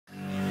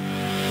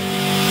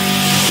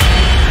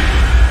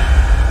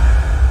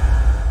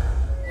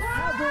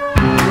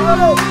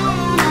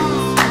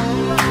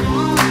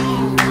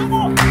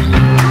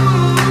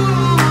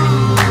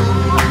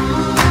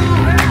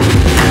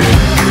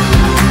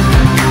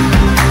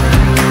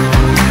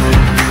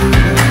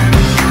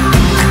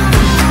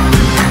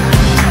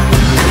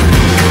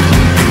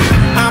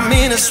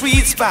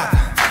spot.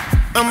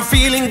 I'm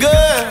feeling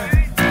good.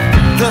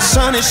 The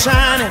sun is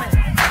shining.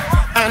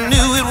 I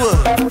knew it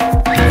would.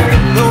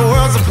 The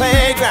world's a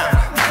playground.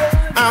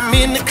 I'm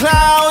in the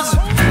clouds.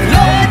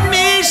 Let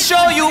me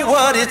show you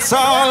what it's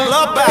all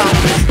about.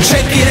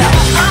 Check it out.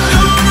 I'm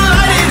gonna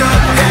light it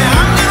up. Yeah,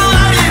 I'm gonna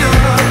light it up.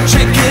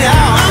 Check it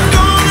out. I'm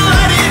gonna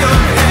light it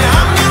up. Yeah,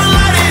 I'm gonna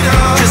light it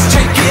up. Just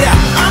check it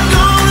out. I'm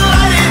gonna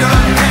light it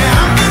up.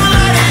 Yeah, I'm gonna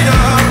light it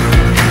up.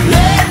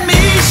 Let me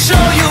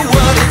show you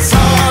what it's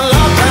all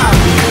about.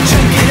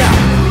 Check it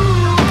out.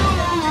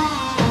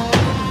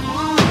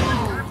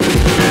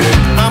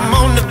 I'm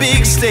on the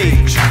big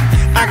stage.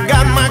 I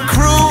got my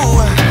crew.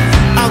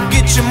 I'll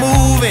get you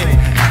moving.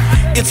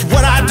 It's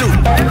what I do.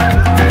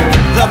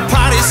 The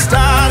party's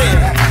started.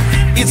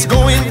 It's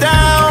going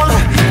down.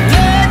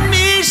 Let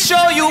me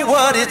show you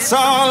what it's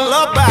all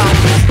about.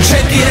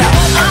 Check it out.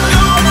 I'm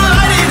gonna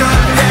light it up.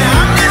 Yeah,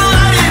 I'm gonna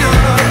light it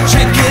up.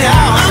 Check it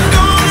out. I'm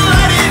gonna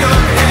light it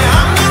up. Yeah,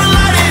 I'm gonna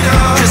light it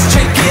up. Just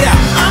check it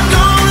out. I'm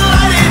gonna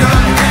light it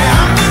up.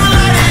 Yeah, I'm gonna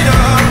light it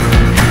up.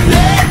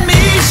 Let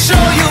me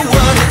show you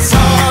what it's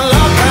all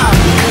about.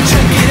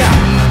 Check it out.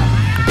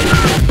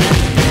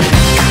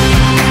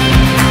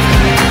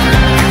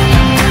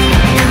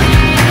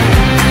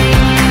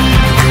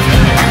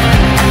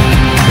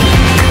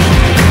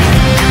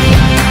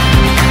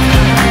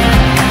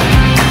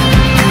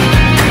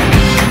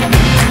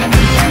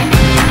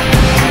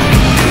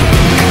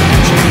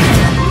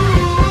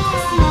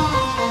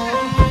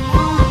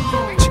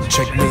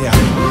 Check me out.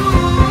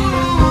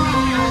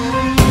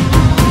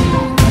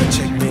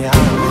 Check me out.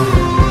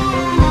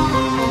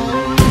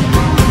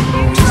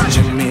 Just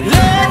check me.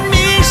 Let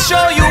me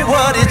show you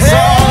what it's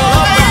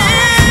all about.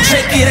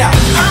 Check it out.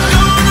 I'm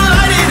gonna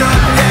light it up.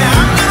 Yeah,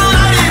 I'm gonna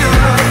light it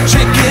up.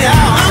 Check it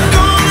out. I'm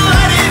gonna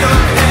light it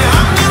up. Yeah,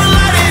 I'm gonna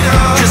light it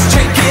up. Just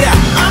check it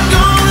out. I'm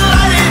gonna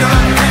light it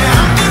up. Yeah,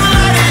 I'm gonna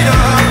light it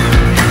up.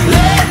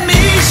 Let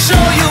me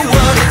show you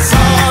what it's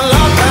all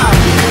about.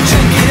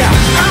 Check it out.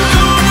 I'm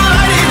gonna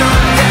light it up.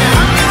 Yeah,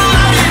 I'm gonna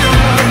light it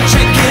up.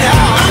 Check it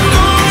out. I'm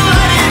gonna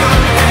light it up.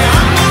 Yeah,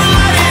 I'm gonna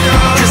light it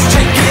up. Just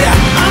check it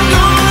out. I'm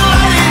gonna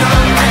light it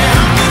up.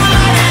 Yeah, I'm gonna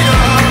light it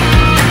up.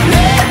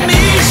 Let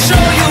me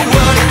show you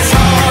what it's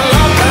all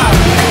about.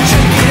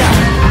 Check it out.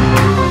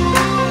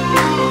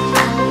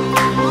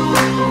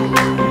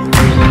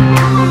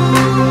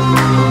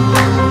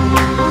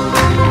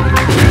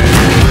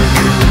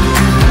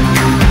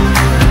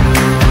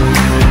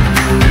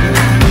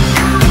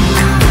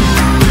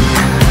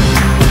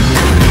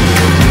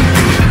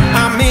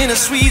 I'm in a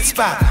sweet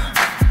spot.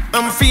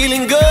 I'm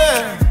feeling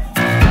good.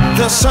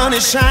 The sun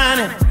is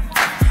shining.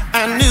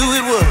 I knew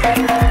it would.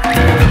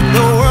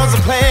 The world's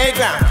a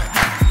playground.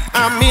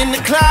 I'm in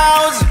the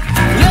clouds.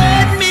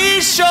 Let me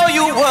show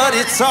you what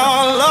it's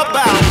all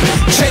about.